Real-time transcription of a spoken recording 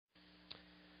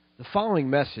The following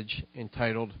message,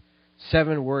 entitled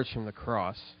 7 Words from the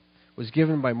Cross, was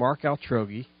given by Mark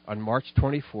Altroghi on March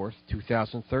 24,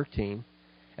 2013,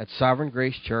 at Sovereign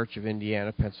Grace Church of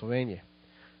Indiana, Pennsylvania.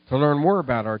 To learn more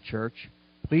about our church,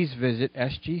 please visit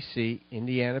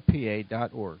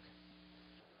sgcindianapa.org.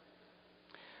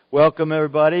 Welcome,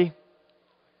 everybody.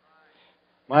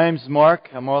 My name's Mark.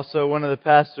 I'm also one of the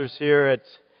pastors here at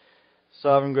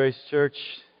Sovereign Grace Church.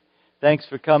 Thanks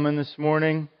for coming this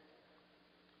morning.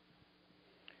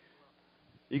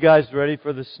 You guys ready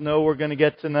for the snow we're going to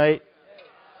get tonight?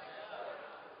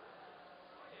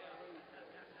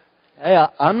 Hey,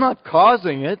 I'm not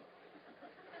causing it.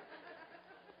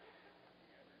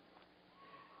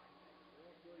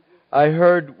 I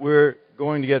heard we're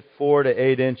going to get 4 to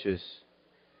 8 inches.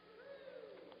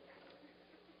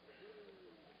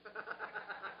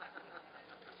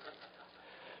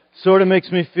 Sort of makes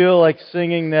me feel like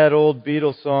singing that old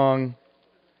Beatles song.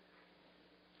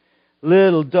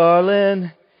 Little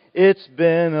darling, it's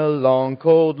been a long,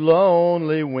 cold,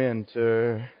 lonely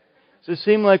winter. Does it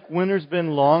seem like winter's been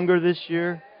longer this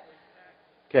year?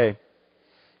 Okay.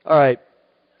 All right.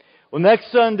 Well, next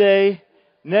Sunday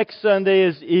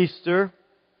is Easter.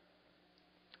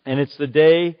 And it's the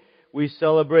day we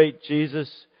celebrate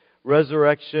Jesus'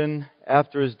 resurrection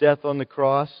after His death on the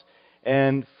cross.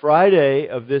 And Friday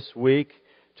of this week,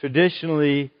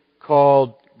 traditionally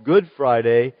called Good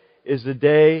Friday, is the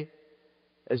day,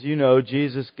 as you know,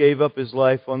 Jesus gave up His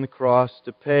life on the cross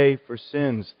to pay for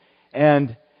sins.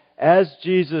 And as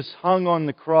Jesus hung on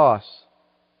the cross,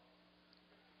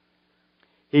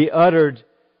 He uttered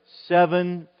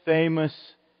 7 famous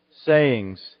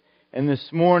sayings. And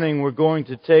this morning we're going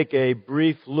to take a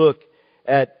brief look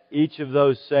at each of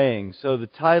those sayings. So the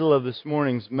title of this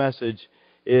morning's message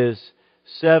is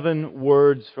 7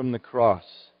 Words from the Cross.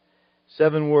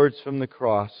 7 words from the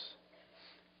cross.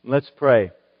 Let's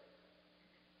pray.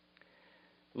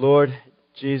 Lord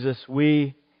Jesus,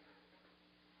 we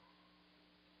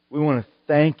want to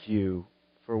thank You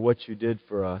for what You did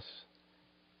for us.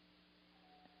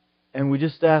 And we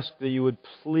just ask that You would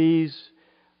please,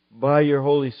 by Your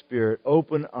Holy Spirit,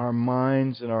 open our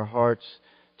minds and our hearts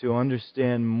to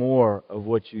understand more of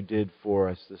what You did for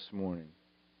us this morning.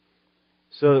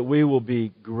 So that we will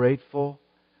be grateful,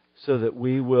 so that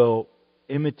we will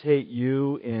imitate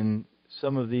You in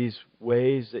some of these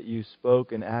ways that You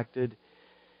spoke and acted.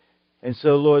 And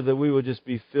so, Lord, that we will just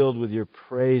be filled with Your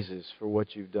praises for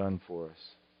what You've done for us.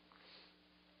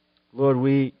 Lord,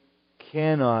 we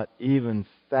cannot even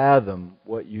fathom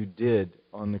what You did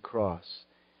on the cross.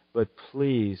 But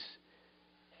please,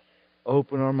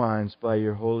 open our minds by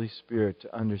Your Holy Spirit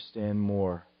to understand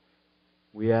more.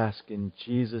 We ask in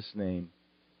Jesus' name.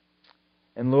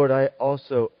 And Lord, I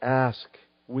also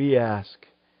we ask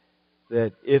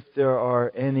that if there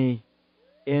are any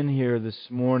in here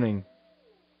this morning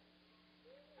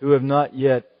who have not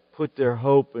yet put their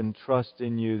hope and trust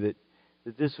in You, that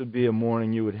this would be a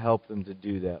morning You would help them to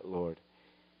do that, Lord.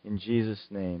 In Jesus'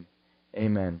 name,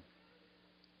 amen.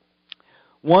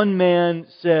 One man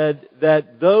said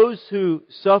that those who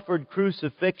suffered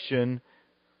crucifixion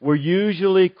were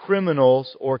usually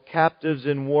criminals or captives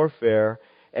in warfare,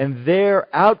 and their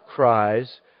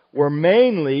outcries were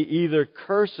mainly either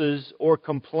curses or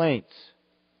complaints.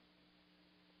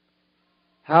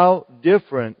 How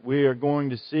different we are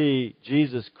going to see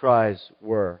Jesus' cries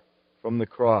were from the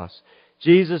cross.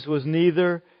 Jesus was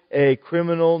neither a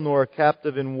criminal nor a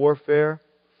captive in warfare.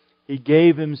 He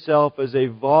gave Himself as a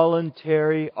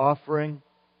voluntary offering,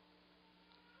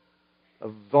 a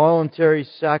voluntary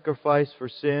sacrifice for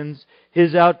sins.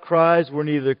 His outcries were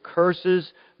neither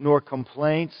curses nor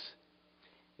complaints.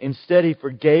 Instead, He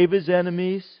forgave His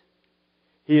enemies.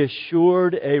 He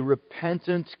assured a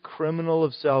repentant criminal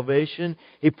of salvation.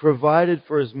 He provided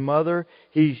for his mother.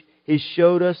 He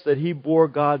showed us that He bore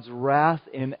God's wrath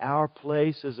in our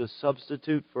place as a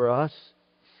substitute for us.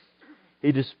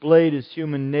 He displayed His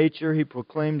human nature. He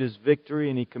proclaimed His victory,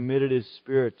 and He committed His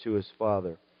Spirit to His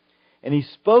Father. And He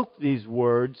spoke these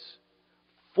words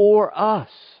for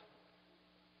us.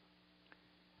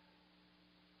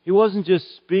 He wasn't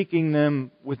just speaking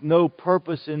them with no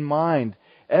purpose in mind.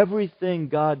 Everything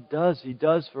God does, He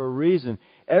does for a reason.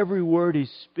 Every word He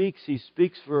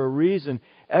speaks for a reason.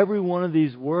 Every one of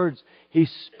these words He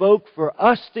spoke for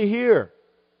us to hear.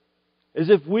 As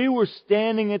if we were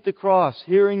standing at the cross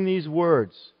hearing these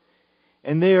words.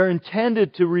 And they are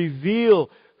intended to reveal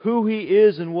who He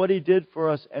is and what He did for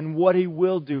us and what He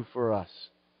will do for us.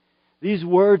 These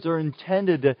words are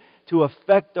intended to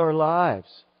affect our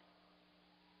lives.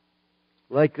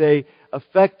 Like they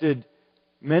affected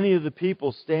many of the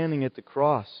people standing at the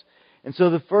cross. And so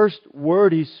the first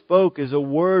word He spoke is a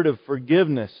word of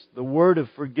forgiveness. The word of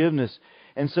forgiveness.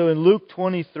 And so in Luke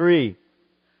 23,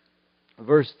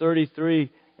 verse 33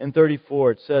 and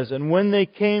 34, it says, "And when they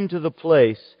came to the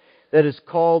place that is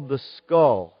called the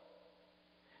Skull,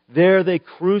 there they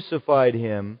crucified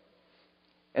Him,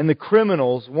 and the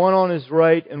criminals, one on His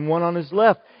right and one on His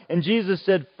left. And Jesus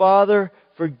said, Father,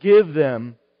 forgive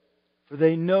them, for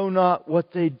they know not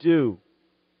what they do.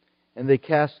 And they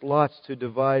cast lots to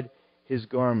divide His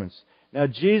garments." Now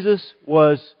Jesus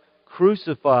was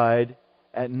crucified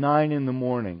at 9 in the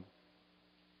morning.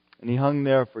 And He hung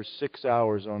there for 6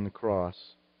 hours on the cross.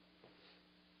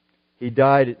 He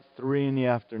died at 3 in the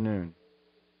afternoon.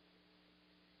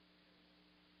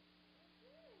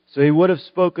 So He would have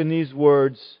spoken these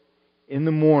words in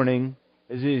the morning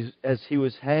as He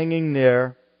was hanging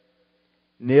there,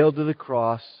 nailed to the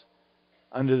cross,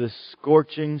 under the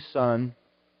scorching sun.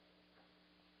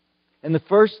 And the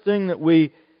first thing that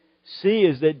we see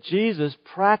is that Jesus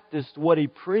practiced what He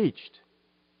preached.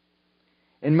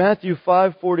 In Matthew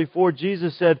 5:44,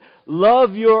 Jesus said,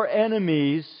 "Love your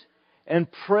enemies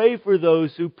and pray for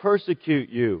those who persecute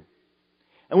you."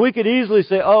 And we could easily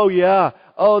say,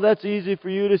 that's easy for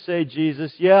you to say,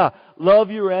 Jesus. Yeah, love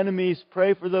your enemies,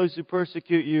 pray for those who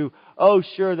persecute you. Oh,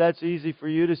 sure, that's easy for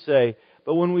you to say.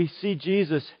 But when we see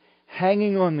Jesus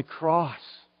hanging on the cross,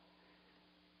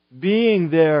 being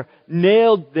there,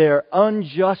 nailed there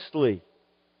unjustly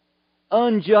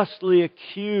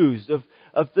accused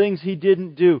of things He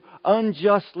didn't do,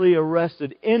 unjustly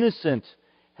arrested, innocent,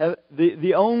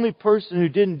 the only person who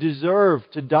didn't deserve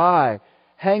to die,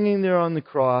 hanging there on the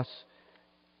cross,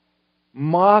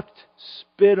 mocked,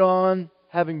 spit on,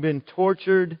 having been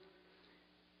tortured.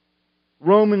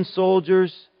 Roman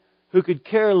soldiers who could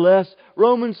care less,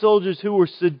 Roman soldiers who were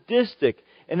sadistic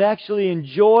and actually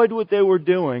enjoyed what they were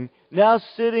doing, now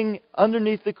sitting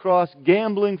underneath the cross,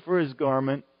 gambling for His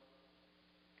garment.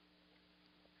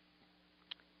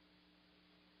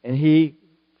 And He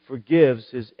forgives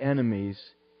His enemies.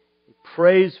 He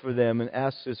prays for them and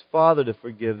asks His Father to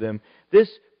forgive them. This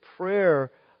prayer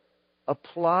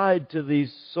applied to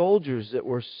these soldiers that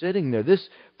were sitting there. This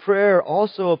prayer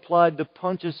also applied to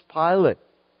Pontius Pilate,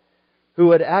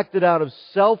 who had acted out of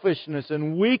selfishness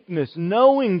and weakness,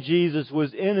 knowing Jesus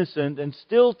was innocent and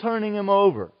still turning Him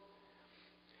over.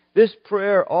 This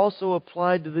prayer also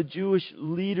applied to the Jewish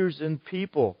leaders and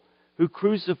people who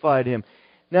crucified Him.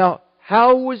 Now,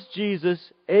 how was Jesus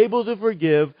able to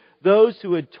forgive those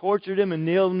who had tortured Him and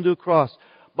nailed Him to a cross?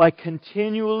 By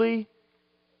continually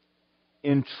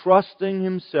entrusting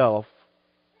Himself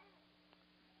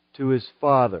to His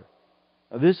Father.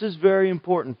 Now, this is very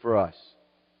important for us.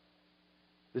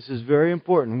 This is very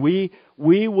important. We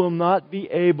will not be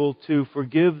able to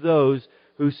forgive those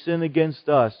who sin against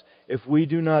us if we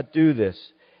do not do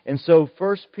this. And so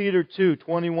 1 Peter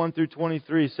 2:21 through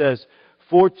 23 says,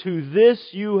 "For to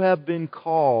this you have been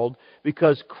called,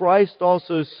 because Christ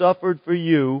also suffered for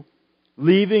you,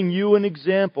 leaving you an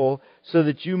example so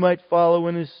that you might follow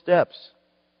in His steps.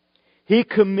 He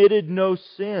committed no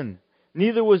sin,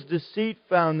 neither was deceit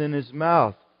found in His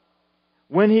mouth.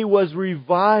 When He was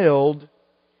reviled,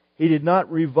 He did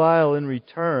not revile in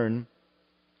return.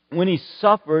 When He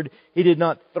suffered, He did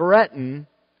not threaten,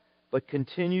 but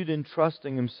continued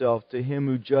entrusting Himself to Him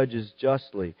who judges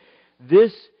justly."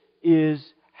 This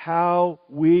is how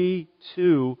we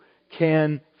too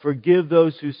can forgive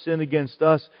those who sin against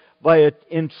us, by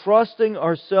entrusting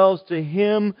ourselves to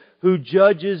Him who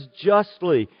judges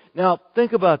justly. Now,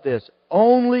 think about this.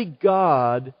 Only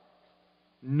God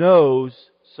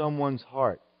knows someone's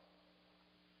heart.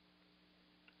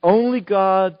 Only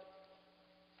God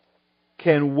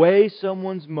can weigh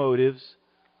someone's motives.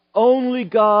 Only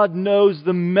God knows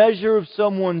the measure of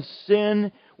someone's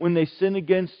sin when they sin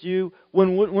against you.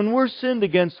 When we're sinned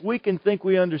against, we can think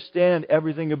we understand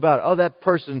everything about it. Oh, that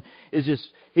person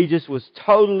he just was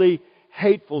totally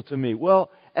hateful to me.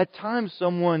 Well, at times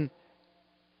someone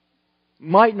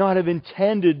might not have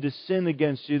intended to sin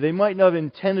against you. They might not have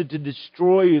intended to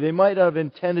destroy you. They might not have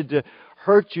intended to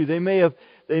hurt you. They may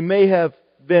have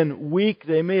been weak.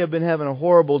 They may have been having a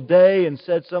horrible day and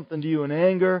said something to you in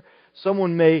anger.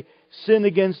 Someone may sin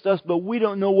against us, but we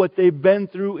don't know what they've been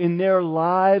through in their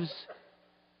lives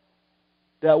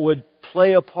that would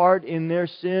play a part in their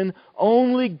sin.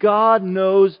 Only God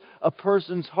knows a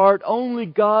person's heart. Only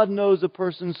God knows a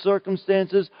person's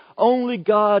circumstances. Only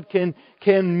God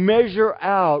can measure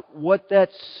out what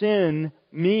that sin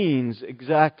means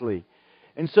exactly.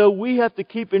 And so we have to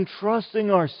keep entrusting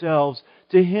ourselves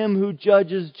to Him who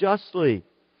judges justly.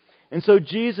 And so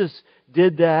Jesus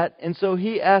did that, and so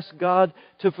He asked God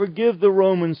to forgive the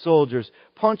Roman soldiers.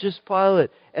 Pontius Pilate,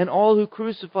 and all who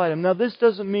crucified Him. Now this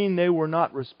doesn't mean they were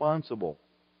not responsible.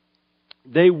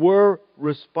 They were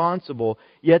responsible,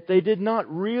 yet they did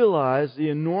not realize the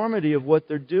enormity of what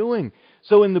they're doing.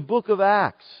 So in the book of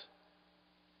Acts,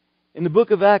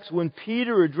 when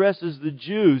Peter addresses the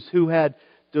Jews who had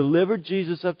delivered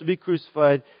Jesus up to be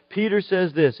crucified, Peter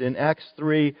says this in Acts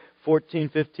 3, 14,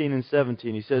 15, and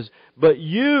 17. He says, "But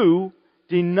you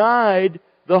denied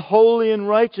the holy and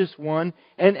righteous one,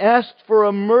 and asked for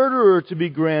a murderer to be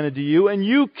granted to you, and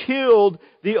you killed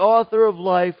the author of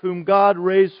life, whom God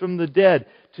raised from the dead.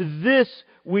 To this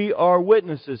we are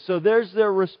witnesses." So there's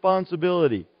their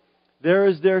responsibility. There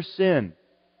is their sin.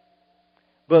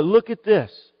 But look at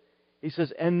this. He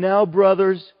says, "And now,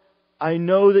 brothers, I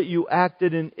know that you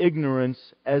acted in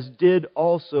ignorance, as did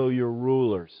also your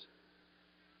rulers."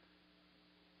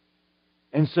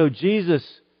 And so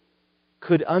Jesus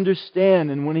could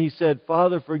understand, and when He said,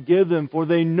 "Father, forgive them, for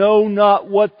they know not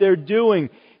what they're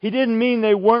doing," He didn't mean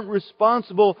they weren't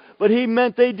responsible, but He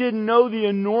meant they didn't know the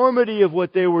enormity of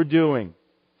what they were doing.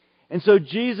 And so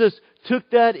Jesus took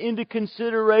that into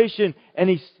consideration, and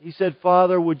He said,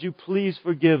 "Father, would you please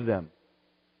forgive them?"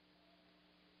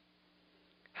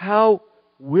 How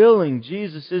willing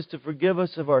Jesus is to forgive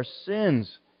us of our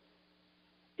sins.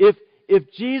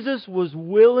 If Jesus was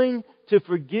willing to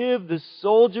forgive the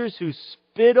soldiers who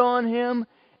spit on Him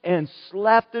and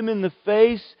slapped Him in the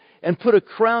face and put a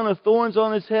crown of thorns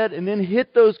on His head and then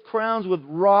hit those crowns with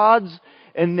rods,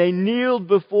 and they kneeled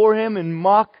before Him in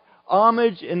mock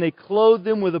homage, and they clothed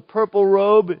Him with a purple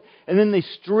robe, and then they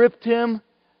stripped Him,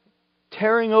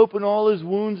 tearing open all His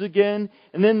wounds again,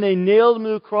 and then they nailed Him to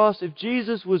the cross. If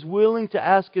Jesus was willing to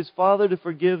ask His Father to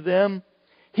forgive them,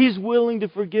 He's willing to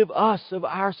forgive us of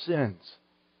our sins.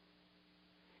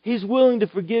 He's willing to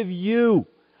forgive you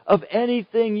of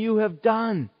anything you have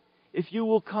done if you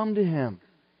will come to Him,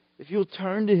 if you'll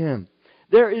turn to Him.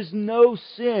 There is no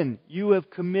sin you have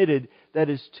committed that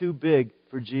is too big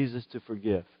for Jesus to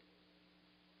forgive.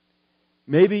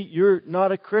 Maybe you're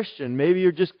not a Christian. Maybe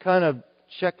you're just kind of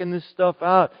checking this stuff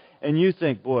out, and you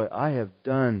think, "Boy, I have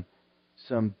done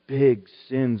some big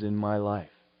sins in my life."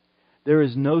 There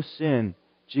is no sin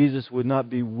Jesus would not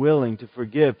be willing to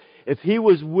forgive. If He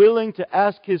was willing to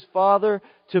ask His Father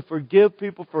to forgive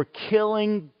people for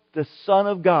killing the Son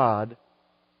of God,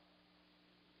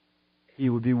 He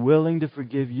would be willing to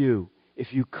forgive you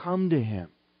if you come to Him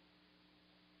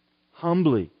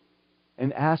humbly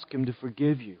and ask Him to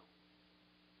forgive you.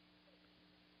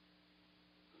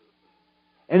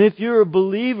 And if you're a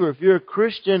believer, if you're a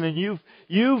Christian and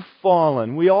you've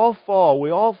fallen, we all fall, we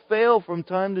all fail from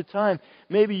time to time.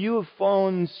 Maybe you have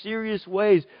fallen in serious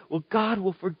ways. Well, God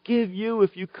will forgive you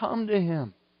if you come to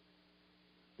Him.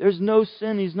 There's no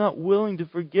sin He's not willing to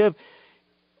forgive.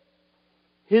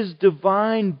 His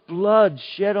divine blood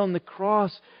shed on the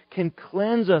cross can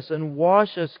cleanse us and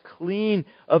wash us clean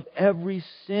of every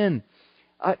sin.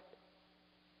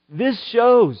 This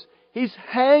shows He's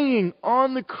hanging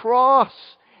on the cross,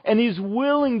 and He's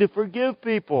willing to forgive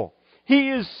people. He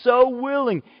is so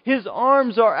willing. His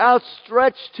arms are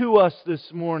outstretched to us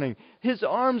this morning. His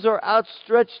arms are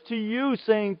outstretched to you,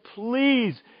 saying,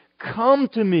 "Please come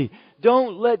to me.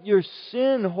 Don't let your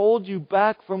sin hold you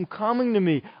back from coming to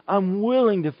me. I'm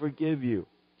willing to forgive you."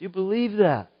 Do you believe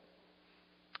that?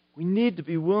 We need to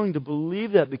be willing to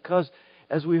believe that, because,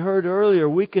 as we heard earlier,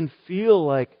 we can feel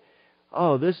like,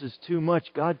 "Oh, this is too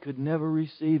much. God could never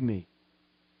receive me."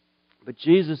 But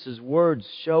Jesus' words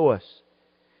show us.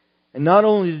 And not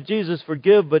only did Jesus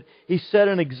forgive, but He set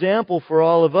an example for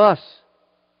all of us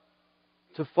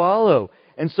to follow.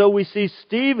 And so we see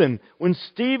Stephen, when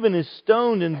Stephen is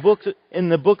stoned in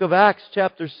the book of Acts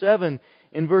chapter 7,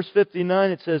 in verse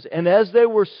 59 it says, "And as they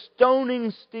were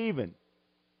stoning Stephen,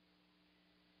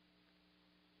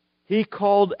 he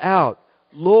called out,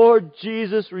 'Lord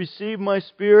Jesus, receive my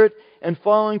spirit.' And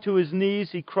falling to his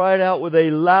knees, he cried out with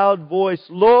a loud voice,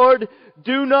 'Lord,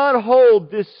 do not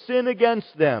hold this sin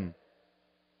against them.'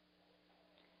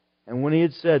 And when he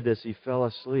had said this, he fell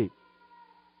asleep."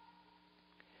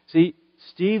 See,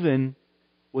 Stephen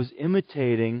was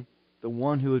imitating the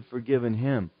one who had forgiven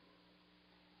him.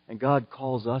 And God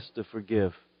calls us to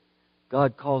forgive.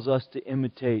 God calls us to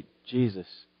imitate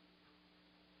Jesus.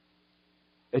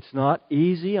 It's not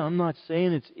easy. I'm not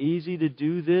saying it's easy to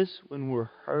do this when we're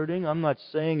hurting. I'm not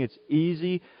saying it's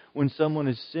easy when someone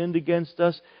has sinned against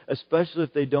us, especially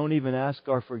if they don't even ask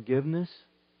our forgiveness.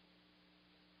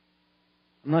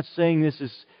 I'm not saying this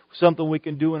is something we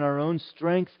can do in our own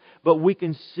strength, but we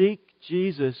can seek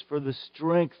Jesus for the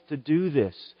strength to do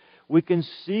this. We can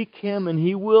seek Him, and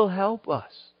He will help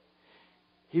us.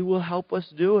 He will help us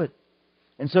do it.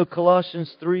 And so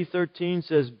Colossians 3:13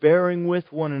 says, bearing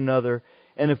with one another,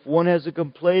 and if one has a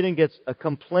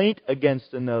complaint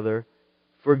against another,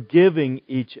 forgiving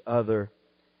each other.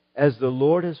 As the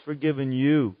Lord has forgiven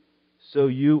you, so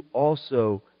you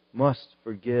also must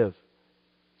forgive.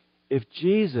 If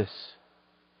Jesus,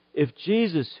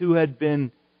 who had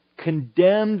been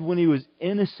condemned when He was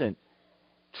innocent,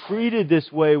 treated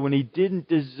this way when He didn't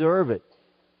deserve it,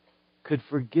 could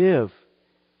forgive,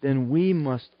 then we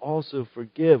must also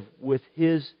forgive with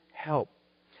His help.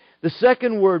 The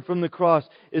second word from the cross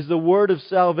is the word of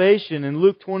salvation. In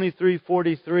Luke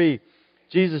 23:43,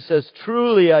 Jesus says,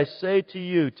 truly I say to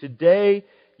you, today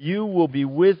you will be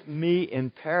with me in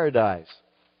paradise.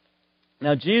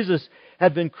 Now Jesus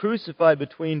had been crucified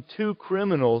between two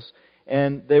criminals,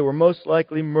 and they were most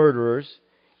likely murderers.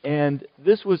 And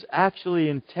this was actually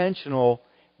intentional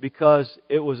because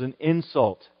it was an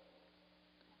insult.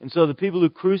 And so the people who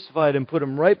crucified Him put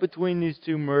Him right between these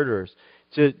two murderers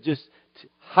to just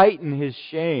heighten His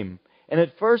shame. And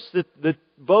at first,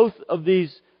 both of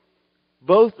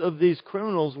these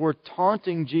criminals were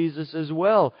taunting Jesus as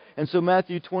well. And so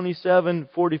Matthew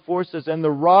 27:44 says, and the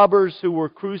robbers who were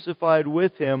crucified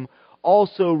with Him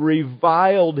also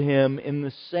reviled Him in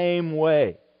the same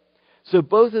way. So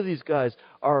both of these guys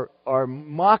are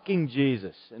mocking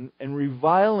Jesus and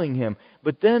reviling Him.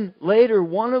 But then later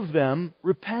one of them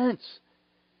repents.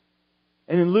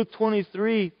 And in Luke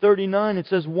 23:39 it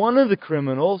says, one of the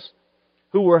criminals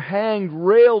who were hanged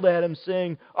railed at Him,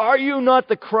 saying, are you not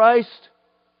the Christ?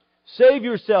 Save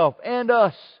yourself and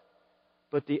us.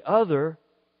 But the other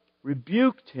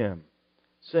rebuked Him,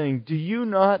 saying, do you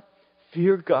not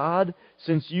fear God,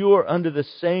 since you are under the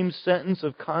same sentence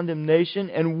of condemnation,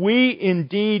 and we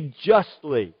indeed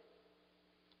justly?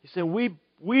 He said,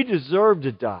 we deserve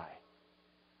to die,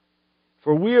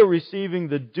 for we are receiving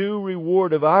the due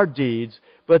reward of our deeds,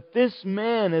 but this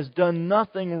man has done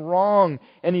nothing wrong.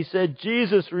 And he said,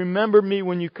 Jesus, remember me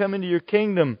when you come into your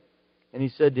kingdom. And He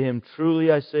said to him,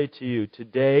 truly I say to you,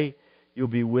 today you'll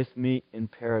be with me in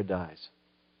paradise.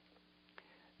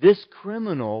 This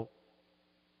criminal,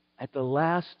 at the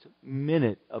last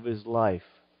minute of his life,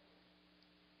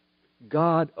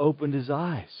 God opened his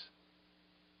eyes.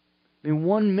 In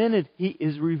 1 minute, he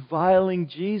is reviling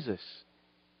Jesus.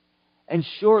 And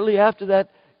shortly after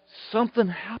that, something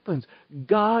happens.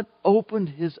 God opened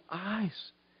his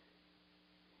eyes.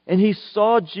 And he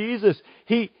saw Jesus.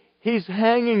 He's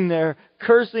hanging there,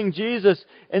 cursing Jesus.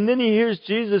 And then he hears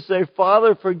Jesus say,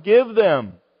 Father, forgive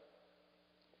them.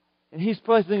 And he's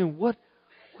probably thinking, what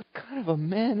kind of a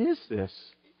man is this?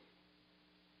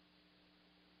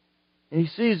 And he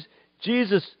sees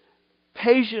Jesus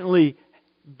patiently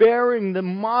bearing the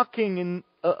mocking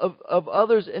of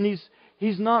others. And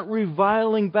he's not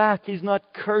reviling back. He's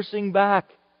not cursing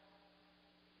back.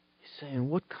 He's saying,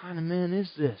 what kind of man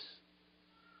is this?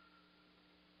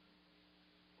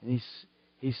 And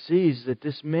he sees that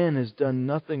this man has done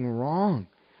nothing wrong.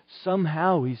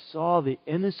 Somehow he saw the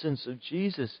innocence of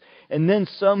Jesus. And then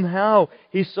somehow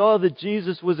he saw that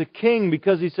Jesus was a king,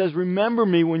 because he says, remember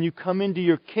me when you come into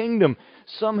your kingdom.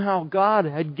 Somehow God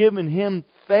had given him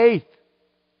faith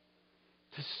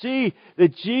to see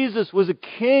that Jesus was a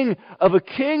king of a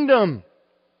kingdom,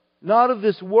 not of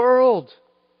this world.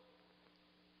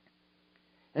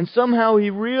 And somehow he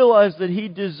realized that he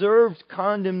deserved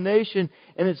condemnation.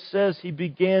 And it says he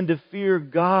began to fear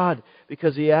God,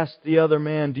 because he asked the other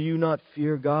man, do you not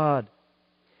fear God?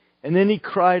 And then he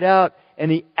cried out and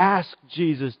he asked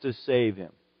Jesus to save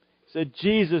him. He said,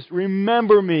 Jesus,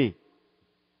 remember me.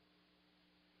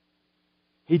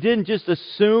 He didn't just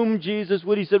assume Jesus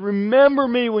would. He said, remember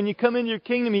me when you come into your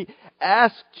kingdom. He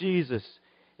asked Jesus.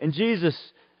 And Jesus,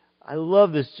 I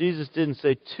love this, Jesus didn't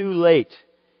say, too late.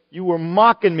 You were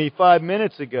mocking me 5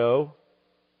 minutes ago.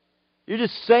 You're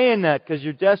just saying that because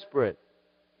you're desperate.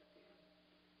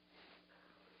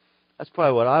 That's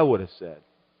probably what I would have said.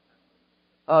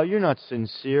 Oh, you're not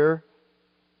sincere.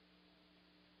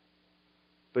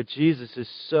 But Jesus is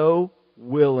so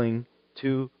willing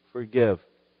to forgive.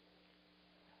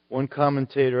 One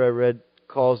commentator I read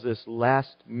calls this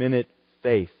last-minute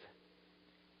faith.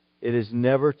 It is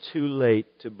never too late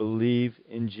to believe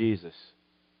in Jesus.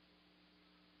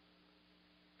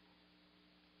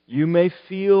 You may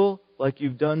feel like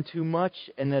you've done too much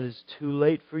and that it's too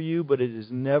late for you, but it is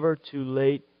never too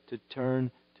late to turn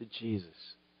to Jesus.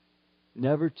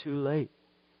 Never too late.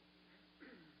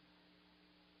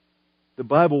 The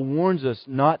Bible warns us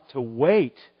not to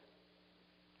wait.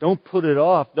 Don't put it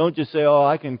off. Don't just say, oh,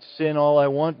 I can sin all I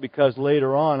want because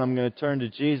later on I'm going to turn to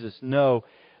Jesus. No,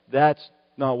 that's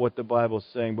not what the Bible's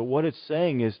saying. But what it's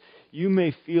saying is, you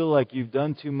may feel like you've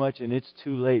done too much and it's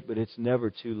too late, but it's never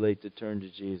too late to turn to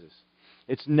Jesus.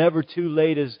 It's never too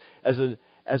late as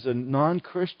a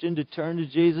non-Christian to turn to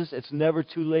Jesus. It's never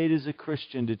too late as a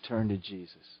Christian to turn to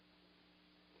Jesus.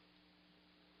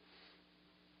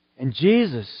 And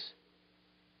Jesus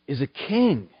is a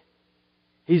king.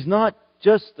 He's not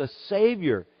just a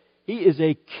Savior. He is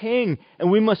a king,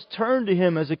 and we must turn to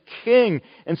Him as a king.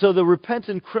 And so the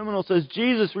repentant criminal says,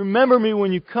 Jesus, remember me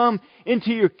when you come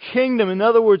into your kingdom. In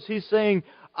other words, he's saying,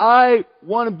 I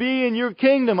want to be in your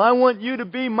kingdom. I want you to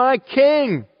be my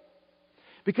king.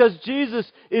 Because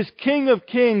Jesus is King of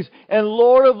kings and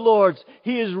Lord of lords.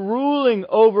 He is ruling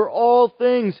over all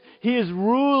things. He is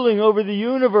ruling over the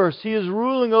universe. He is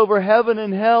ruling over heaven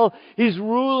and hell. He's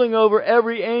ruling over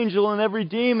every angel and every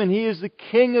demon. He is the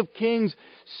King of kings,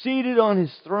 seated on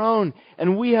His throne.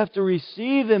 And we have to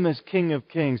receive Him as King of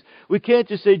kings. We can't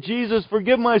just say, Jesus,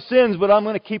 forgive my sins, but I'm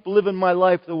going to keep living my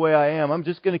life the way I am. I'm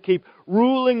just going to keep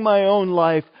ruling my own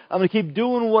life. I'm going to keep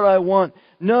doing what I want.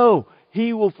 No.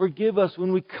 He will forgive us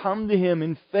when we come to Him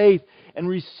in faith and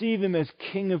receive Him as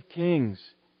King of kings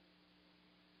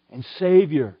and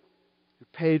Savior who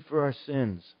paid for our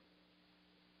sins.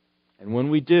 And when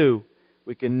we do,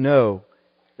 we can know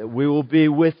that we will be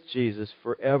with Jesus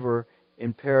forever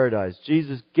in paradise.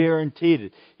 Jesus guaranteed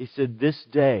it. He said, this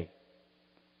day,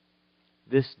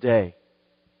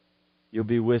 you'll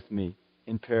be with me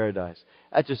in paradise.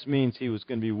 That just means He was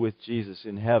going to be with Jesus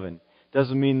in heaven.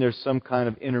 Doesn't mean there's some kind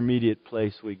of intermediate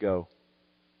place we go.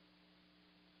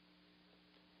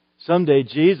 Someday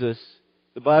Jesus,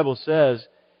 the Bible says,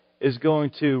 is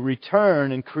going to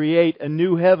return and create a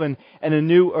new heaven and a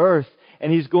new earth.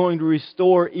 And He's going to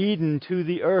restore Eden to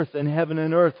the earth. And heaven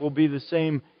and earth will be the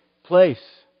same place.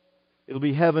 It'll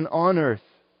be heaven on earth.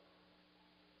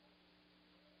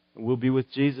 And we'll be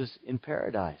with Jesus in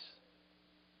paradise.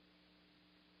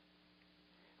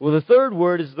 Well, the third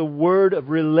word is the word of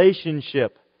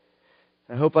relationship.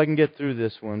 I hope I can get through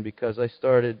this one because I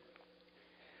started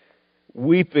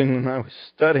weeping when I was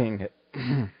studying it.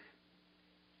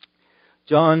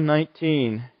 John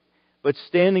 19. But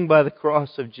standing by the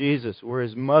cross of Jesus were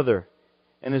His mother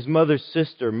and His mother's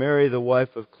sister, Mary the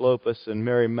wife of Clopas and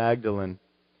Mary Magdalene.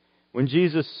 When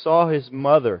Jesus saw His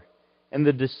mother and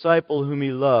the disciple whom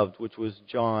He loved, which was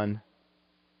John,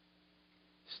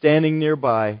 standing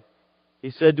nearby, He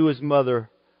said to His mother,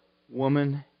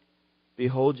 Woman,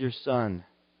 behold your son.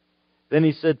 Then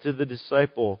He said to the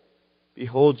disciple,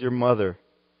 Behold your mother.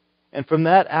 And from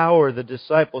that hour the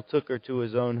disciple took her to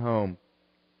his own home.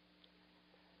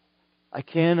 I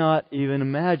cannot even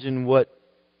imagine what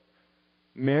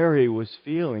Mary was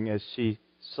feeling as she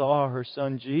saw her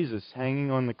son Jesus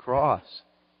hanging on the cross.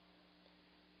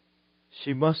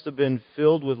 She must have been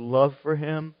filled with love for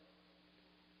Him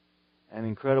and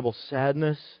incredible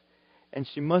sadness. And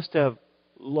she must have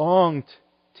longed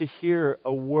to hear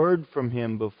a word from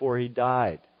Him before He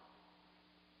died.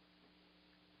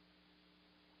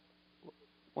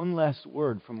 One last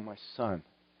word from my son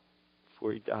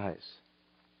before he dies.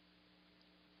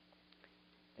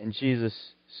 And Jesus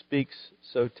speaks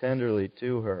so tenderly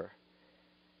to her.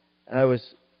 And I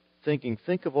was thinking,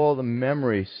 think of all the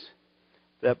memories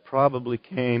that probably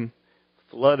came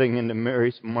flooding into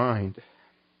Mary's mind.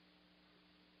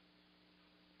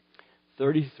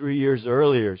 33 years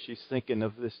earlier, she's thinking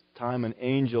of this time an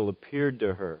angel appeared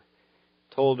to her,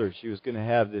 told her she was going to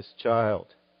have this child.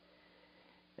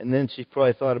 And then she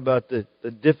probably thought about the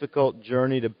difficult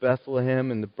journey to Bethlehem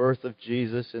and the birth of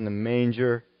Jesus in the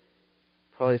manger.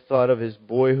 Probably thought of His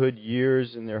boyhood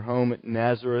years in their home at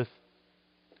Nazareth.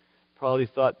 Probably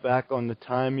thought back on the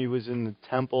time He was in the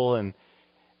temple and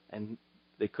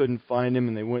they couldn't find Him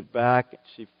and they went back.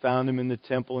 She found Him in the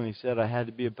temple and He said, I had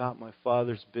to be about my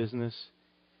Father's business.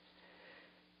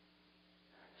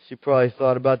 She probably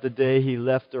thought about the day He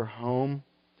left her home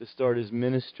to start His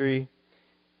ministry.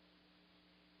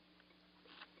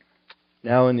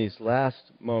 Now in these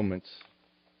last moments,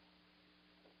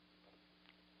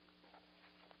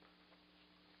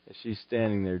 as she's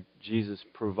standing there, Jesus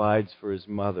provides for His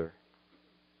mother.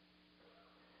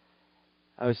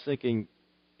 I was thinking,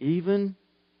 even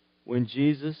when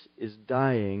Jesus is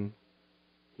dying,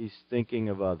 He's thinking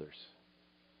of others.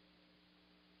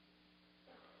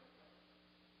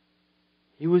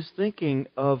 He was thinking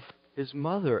of His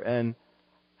mother and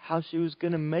how she was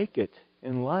going to make it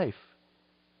in life.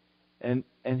 And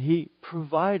He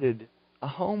provided a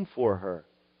home for her.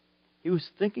 He was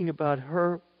thinking about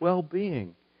her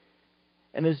well-being.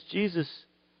 And as Jesus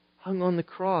hung on the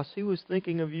cross, He was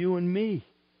thinking of you and me.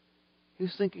 He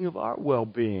was thinking of our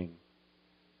well-being.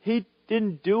 He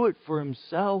didn't do it for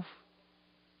Himself.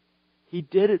 He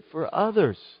did it for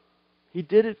others. He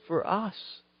did it for us.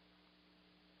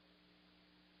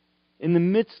 In the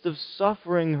midst of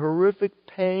suffering, horrific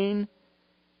pain,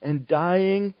 and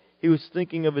dying, He was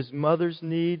thinking of His mother's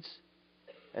needs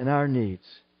and our needs.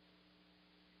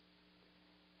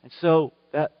 And so,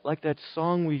 like that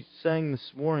song we sang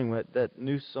this morning, that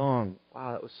new song,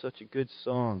 wow, that was such a good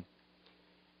song.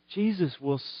 Jesus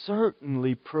will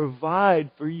certainly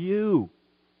provide for you.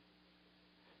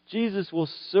 Jesus will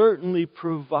certainly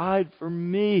provide for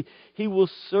me. He will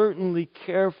certainly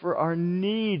care for our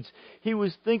needs. He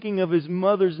was thinking of His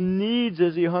mother's needs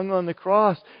as He hung on the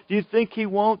cross. Do you think He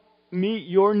won't meet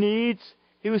your needs?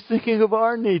 He was thinking of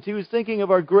our needs. He was thinking of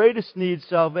our greatest need,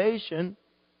 salvation.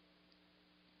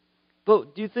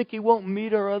 But do you think He won't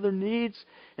meet our other needs?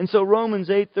 And so Romans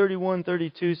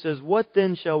 8:31-32 says, "What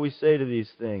then shall we say to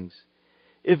these things?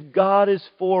 If God is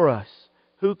for us,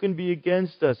 who can be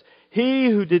against us? He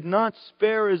who did not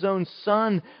spare His own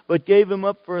Son, but gave Him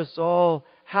up for us all,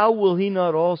 how will He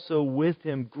not also with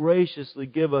Him graciously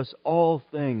give us all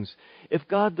things?" If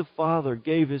God the Father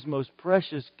gave His most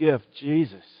precious gift,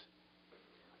 Jesus,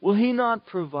 will He not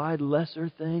provide lesser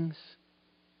things?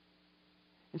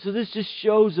 And so this just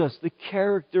shows us the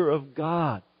character of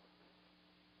God.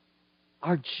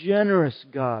 Our generous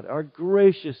God, our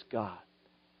gracious God,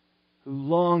 who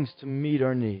longs to meet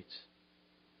our needs.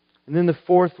 And then the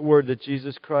fourth word that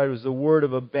Jesus cried was the word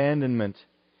of abandonment.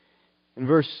 In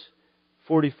verse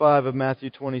 45 of Matthew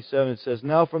 27 it says,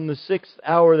 "Now from the 6th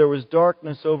hour there was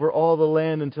darkness over all the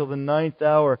land until the 9th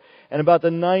hour. And about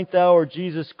the 9th hour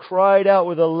Jesus cried out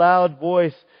with a loud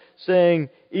voice, saying,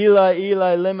 Eli,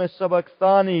 Eli, lema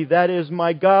sabachthani," that is,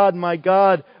 my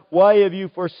God, why have you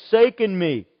forsaken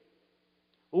me?"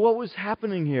 Well, what was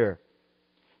happening here?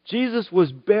 Jesus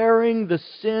was bearing the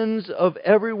sins of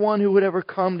everyone who would ever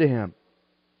come to Him.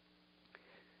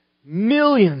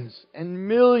 Millions and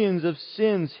millions of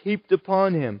sins heaped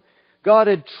upon Him. God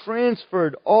had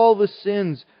transferred all the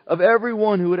sins of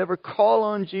everyone who would ever call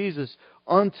on Jesus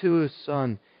onto His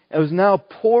Son. It was now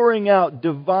pouring out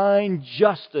divine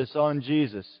justice on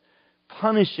Jesus,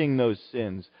 punishing those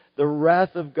sins, the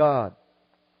wrath of God.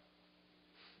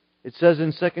 It says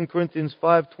in 2 Corinthians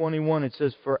 5:21, it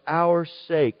says, "For our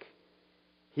sake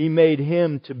He made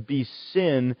Him to be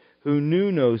sin who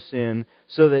knew no sin,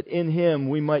 so that in Him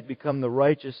we might become the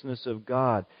righteousness of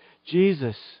God."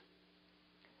 Jesus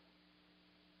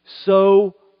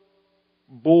so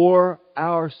bore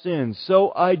our sins,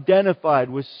 so identified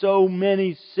with so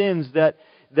many sins that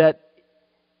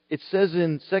it says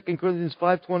in 2 Corinthians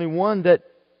 5:21 that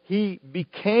He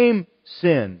became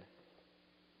sin.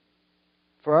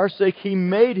 For our sake, He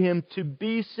made Him to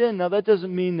be sin. Now that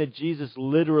doesn't mean that Jesus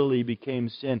literally became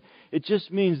sin. It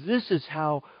just means this is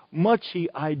how much He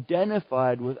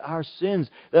identified with our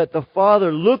sins. That the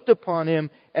Father looked upon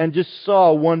Him and just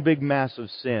saw one big mass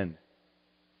of sin.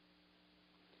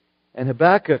 And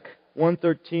Habakkuk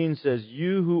 1:13 says,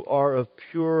 "You who are of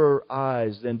purer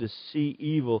eyes than to see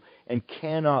evil and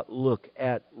cannot look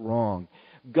at wrong."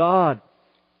 God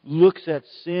looks at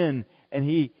sin and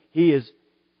He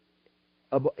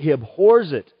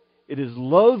abhors it. It is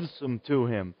loathsome to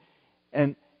Him.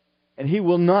 And He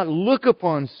will not look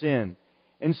upon sin.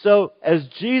 And so, as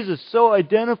Jesus so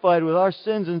identified with our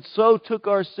sins and so took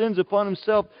our sins upon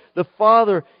Himself, the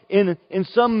Father, in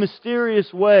some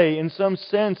mysterious way, in some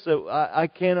sense that I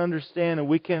can't understand and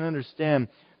we can't understand,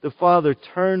 the Father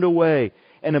turned away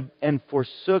and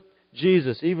forsook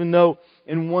Jesus. Even though,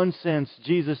 in one sense,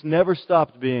 Jesus never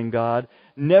stopped being God,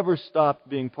 never stopped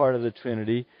being part of the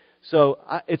Trinity. So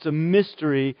it's a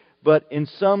mystery, but in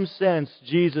some sense,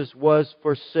 Jesus was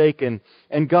forsaken.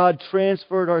 And God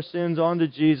transferred our sins onto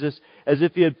Jesus as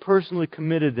if He had personally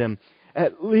committed them.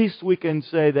 At least we can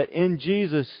say that in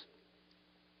Jesus,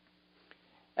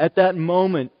 at that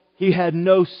moment, He had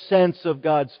no sense of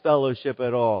God's fellowship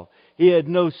at all. He had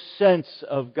no sense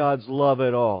of God's love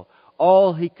at all.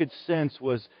 All He could sense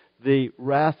was the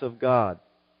wrath of God.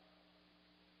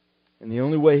 And the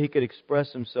only way He could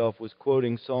express Himself was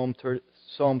quoting Psalm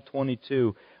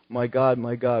 22, my God,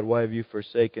 why have you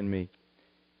forsaken me?"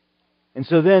 And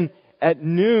so then, at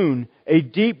noon, a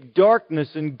deep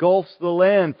darkness engulfs the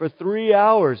land for 3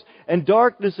 hours. And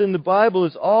darkness in the Bible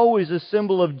is always a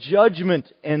symbol of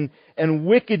judgment and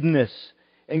wickedness,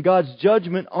 and God's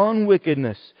judgment on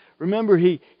wickedness. Remember,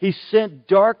 He sent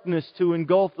darkness to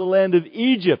engulf the land of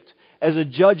Egypt as a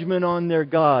judgment on their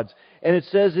gods. And it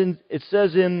says in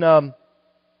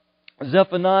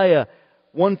Zephaniah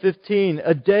 1:15,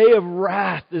 "A day of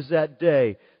wrath is that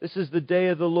day. This is the day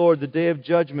of the Lord, the day of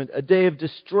judgment, a day of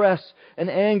distress and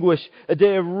anguish, a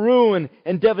day of ruin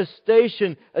and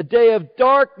devastation, a day of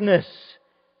darkness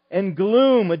and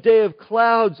gloom, a day of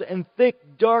clouds and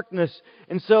thick darkness.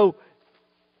 And so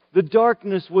the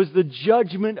darkness was the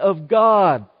judgment of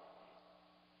God.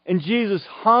 And Jesus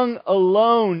hung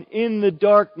alone in the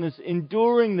darkness,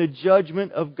 enduring the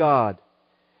judgment of God.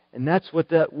 And that's what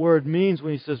that word means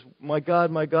when He says, my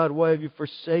God, why have you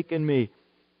forsaken me?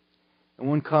 And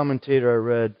one commentator I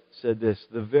read said this: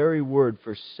 the very word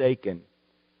forsaken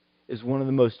is one of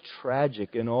the most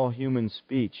tragic in all human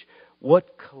speech.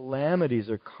 What calamities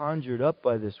are conjured up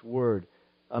by this word?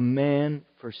 A man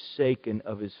forsaken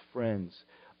of his friends,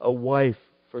 a wife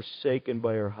forsaken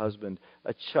by her husband,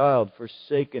 a child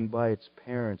forsaken by its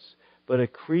parents, but a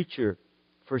creature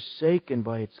forsaken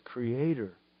by its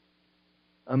Creator.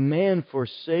 A man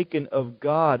forsaken of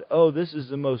God. Oh, this is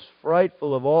the most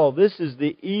frightful of all. This is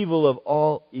the evil of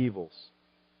all evils.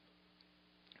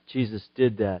 Jesus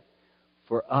did that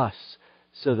for us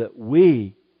so that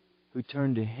we who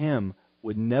turn to Him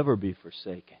would never be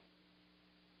forsaken.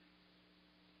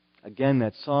 Again,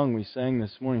 that song we sang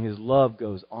this morning, His love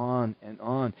goes on and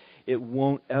on. It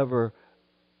won't ever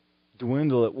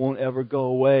dwindle. It won't ever go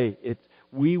away.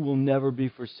 We will never be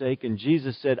forsaken.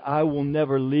 Jesus said, I will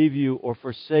never leave you or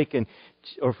forsake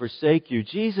you.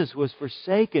 Jesus was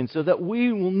forsaken so that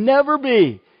we will never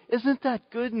be. Isn't that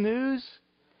good news?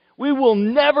 We will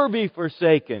never be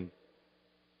forsaken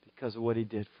because of what He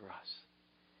did for us.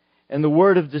 And the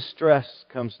word of distress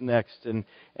comes next. And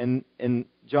in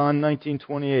John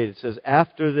 19:28 it says,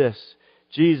 after this,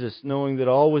 Jesus, knowing that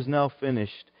all was now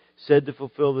finished, said to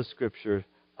fulfill the Scripture,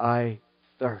 I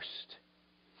thirst.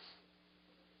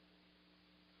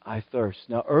 I thirst.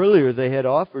 Now earlier they had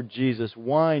offered Jesus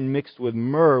wine mixed with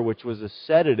myrrh, which was a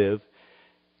sedative,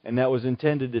 and that was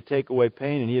intended to take away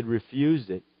pain, and He had refused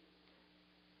it.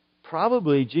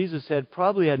 Jesus had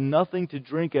nothing to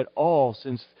drink at all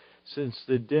since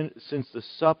the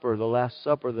supper, the Last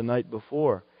Supper the night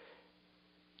before.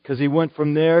 Because He went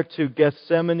from there to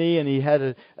Gethsemane, and He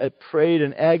had prayed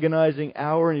an agonizing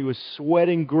hour, and He was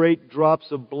sweating great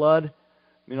drops of blood.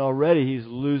 I mean, already He's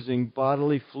losing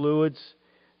bodily fluids.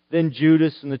 Then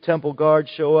Judas and the temple guard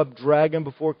show up, drag Him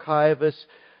before Caiaphas,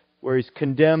 where He's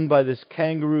condemned by this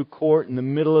kangaroo court in the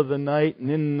middle of the night. And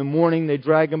then in the morning they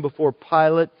drag Him before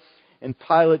Pilate, and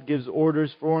Pilate gives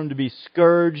orders for Him to be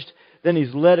scourged. Then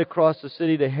He's led across the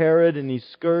city to Herod, and He's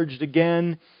scourged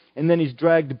again. And then He's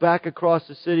dragged back across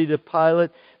the city to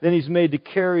Pilate. Then He's made to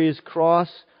carry His cross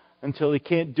until He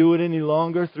can't do it any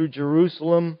longer through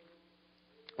Jerusalem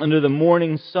under the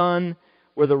morning sun,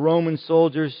 where the Roman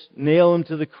soldiers nail Him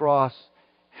to the cross,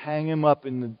 hang Him up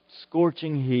in the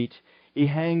scorching heat. He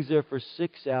hangs there for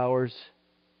 6 hours.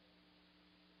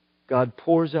 God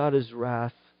pours out His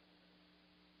wrath.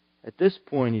 At this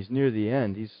point, He's near the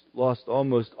end. He's lost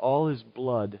almost all His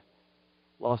blood,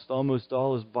 lost almost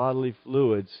all His bodily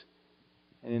fluids,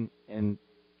 and He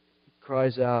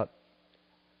cries out,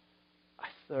 I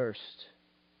thirst.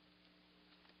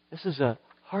 This is a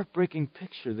heartbreaking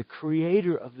picture. The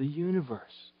Creator of the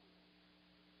universe,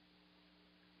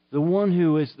 the one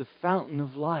who is the fountain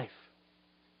of life,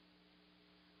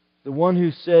 the one who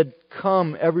said,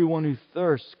 come, everyone who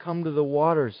thirsts, come to the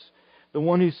waters. The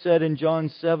one who said in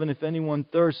John 7, if anyone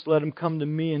thirsts, let him come to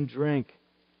me and drink.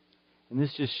 And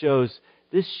this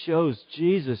shows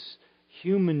Jesus'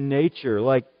 human nature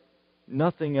like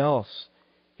nothing else.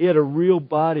 He had a real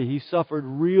body. He suffered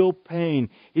real pain.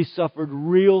 He suffered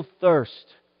real thirst.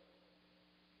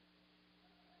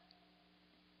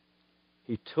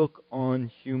 He took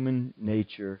on human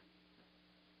nature,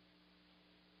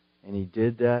 and He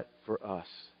did that for us.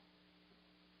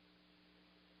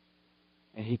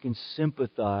 And He can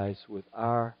sympathize with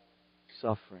our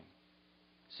suffering.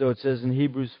 So it says in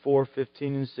Hebrews 4:15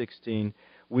 and 16,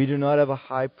 we do not have a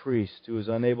high priest who is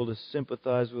unable to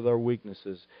sympathize with our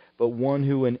weaknesses, but one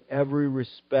who in every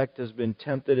respect has been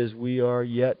tempted as we are,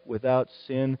 yet without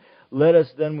sin. Let us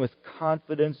then with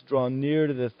confidence draw near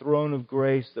to the throne of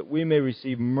grace, that we may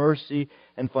receive mercy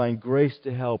and find grace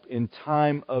to help in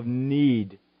time of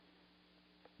need.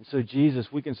 And so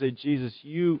Jesus, we can say, Jesus,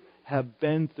 You have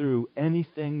been through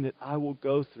anything that I will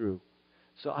go through,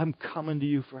 so I'm coming to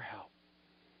You for help.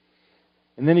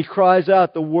 And then He cries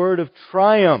out the word of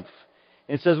triumph.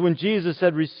 And it says, when Jesus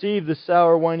had received the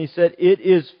sour wine, He said, it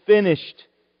is finished.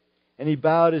 And He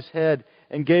bowed His head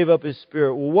and gave up His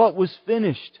spirit. Well, what was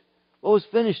finished? What was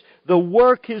finished? The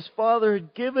work His Father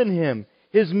had given Him.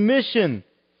 His mission.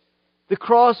 The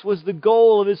cross was the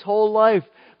goal of His whole life.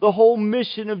 The whole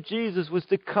mission of Jesus was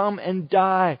to come and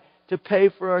die, to pay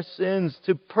for our sins,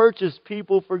 to purchase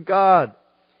people for God.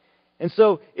 And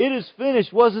so, it is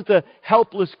finished wasn't a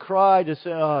helpless cry to say,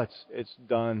 oh, it's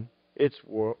done.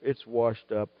 It's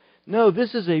washed up. No,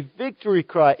 this is a victory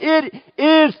cry. It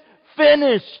is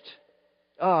finished.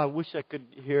 Oh, I wish I could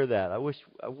hear that. I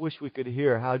wish we could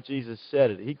hear how Jesus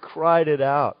said it. He cried it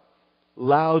out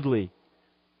loudly.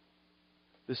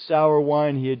 The sour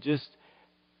wine he had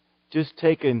just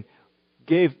taken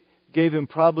gave him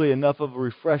probably enough of a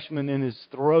refreshment in his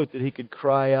throat that he could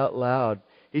cry out loud.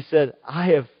 He said, I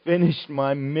have finished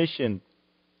my mission.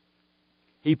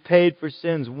 He paid for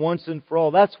sins once and for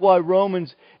all. That's why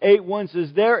Romans 8:1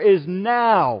 says, there is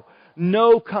now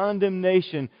no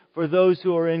condemnation for those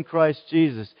who are in Christ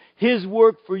Jesus. His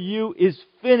work for you is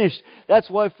finished. That's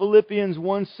why Philippians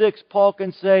 1:6, Paul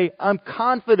can say, I'm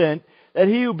confident that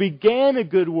He who began a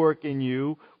good work in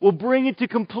you will bring it to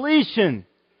completion.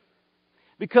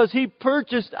 Because He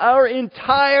purchased our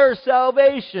entire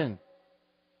salvation.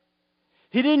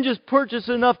 He didn't just purchase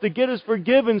enough to get us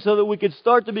forgiven so that we could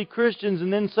start to be Christians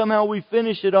and then somehow we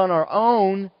finish it on our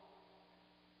own.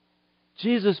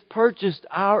 Jesus purchased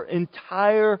our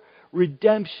entire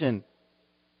redemption.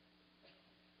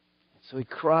 So He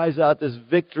cries out this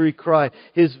victory cry.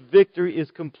 His victory is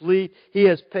complete. He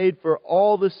has paid for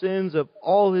all the sins of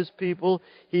all His people.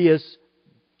 He has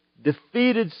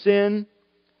defeated sin.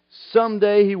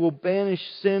 Someday He will banish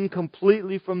sin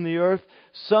completely from the earth.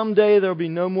 Someday there will be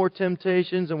no more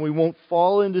temptations and we won't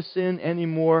fall into sin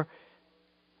anymore.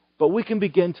 But we can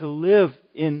begin to live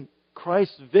in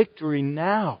Christ's victory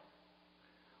now.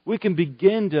 We can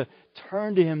begin to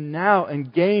turn to Him now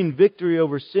and gain victory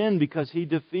over sin because He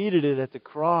defeated it at the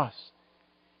cross.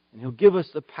 And He'll give us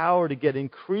the power to get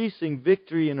increasing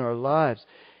victory in our lives.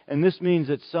 And this means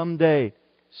that someday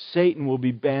Satan will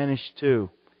be banished too.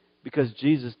 Because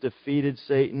Jesus defeated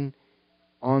Satan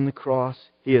on the cross.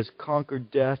 He has conquered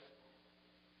death.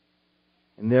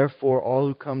 And therefore all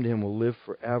who come to Him will live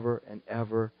forever and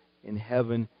ever in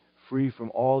heaven, free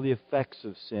from all the effects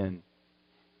of sin,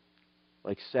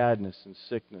 like sadness and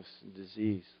sickness and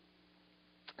disease.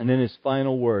 And then His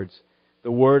final words,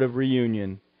 the word of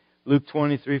reunion. Luke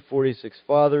 23:46,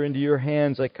 Father, into your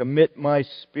hands I commit my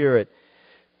spirit.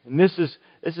 And this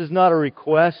is not a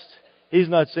request. He's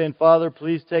not saying, Father,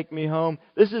 please take me home.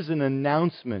 This is an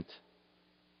announcement.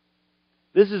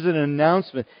 This is an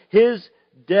announcement. His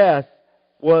death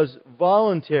was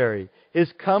voluntary. His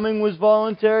coming was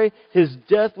voluntary. His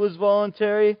death was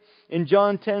voluntary. In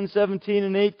John 10:17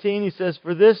 and 18, He says,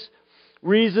 For this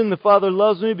reason the Father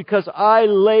loves me, because I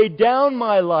lay down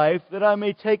my life that I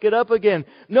may take it up again.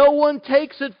 No one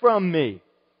takes it from me.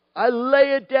 I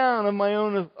lay it down of my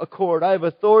own accord. I have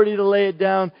authority to lay it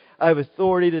down. I have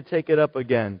authority to take it up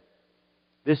again.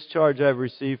 This charge I have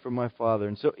received from my Father.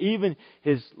 And so even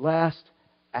His last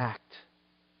act,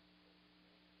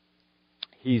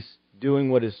 He's doing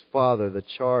what His Father, the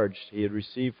charge He had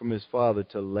received from His Father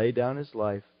to lay down His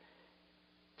life,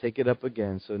 take it up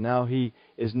again. So now He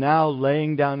is now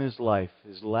laying down His life,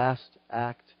 His last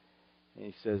act. And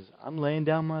He says, I'm laying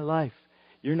down my life.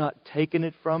 You're not taking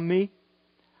it from me.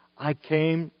 I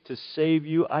came to save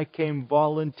you. I came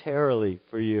voluntarily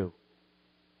for you.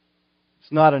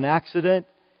 It's not an accident.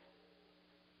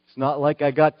 It's not like I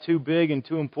got too big and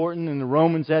too important and the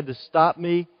Romans had to stop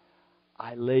me.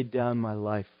 I laid down my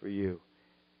life for you.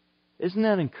 Isn't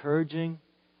that encouraging?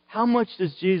 How much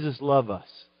does Jesus love us?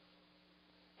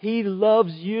 He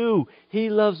loves you.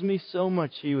 He loves me so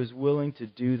much He was willing to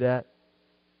do that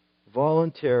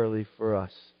voluntarily for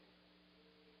us.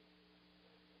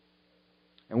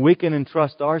 And we can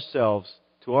entrust ourselves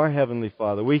to our Heavenly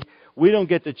Father. We don't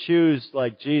get to choose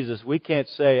like Jesus. We can't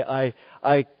say,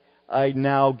 I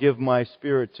now give my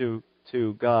spirit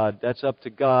to God. That's up to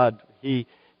God. He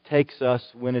takes us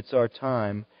when it's our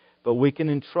time. But we can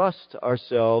entrust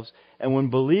ourselves. And when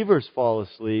believers fall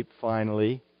asleep,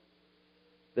 finally,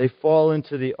 they fall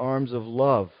into the arms of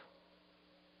love.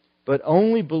 But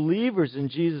only believers in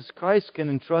Jesus Christ can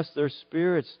entrust their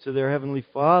spirits to their Heavenly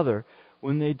Father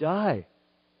when they die.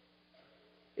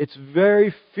 It's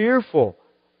very fearful.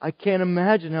 I can't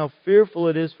imagine how fearful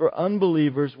it is for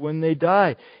unbelievers when they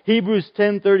die. Hebrews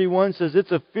 10:31 says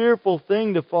it's a fearful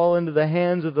thing to fall into the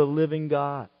hands of the living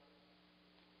God.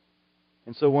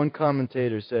 And so one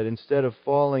commentator said, instead of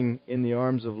falling in the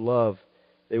arms of love,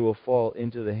 they will fall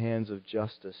into the hands of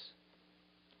justice.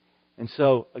 And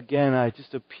so, again, I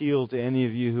just appeal to any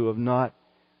of you who have not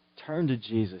turned to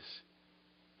Jesus.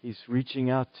 He's reaching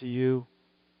out to you.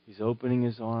 He's opening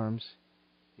His arms.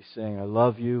 He's saying, I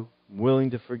love you. I'm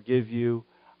willing to forgive you.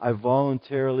 I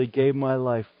voluntarily gave my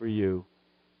life for you.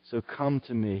 So come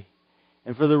to me.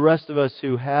 And for the rest of us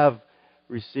who have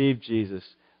received Jesus,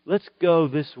 let's go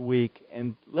this week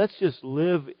and let's just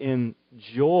live in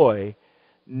joy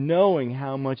knowing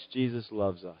how much Jesus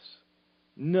loves us.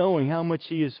 knowing how much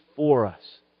He is for us,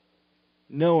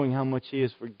 knowing how much He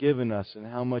has forgiven us and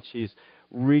how much He's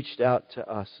reached out to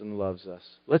us and loves us.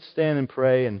 Let's stand and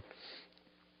pray, and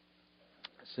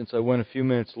since I went a few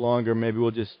minutes longer, maybe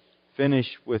we'll just finish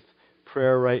with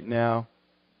prayer right now.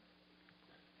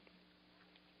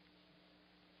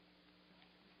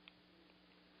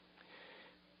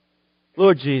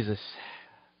 Lord Jesus,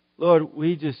 Lord,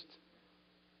 we just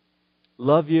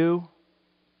love You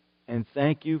and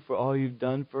thank You for all You've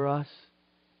done for us,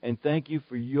 and thank You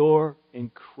for Your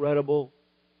incredible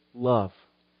love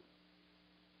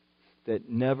that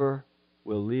never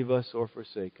will leave us or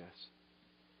forsake us.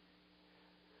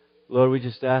 Lord, we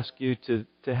just ask You to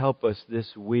help us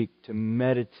this week to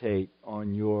meditate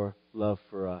on Your love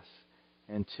for us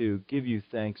and to give You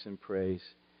thanks and praise.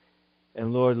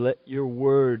 And Lord, let Your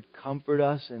Word comfort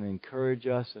us and encourage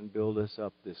us and build us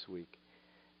up this week.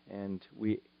 And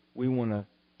we want to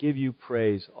give You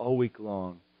praise all week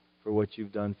long for what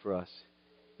You've done for us.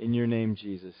 In Your name,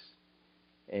 Jesus.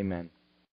 Amen.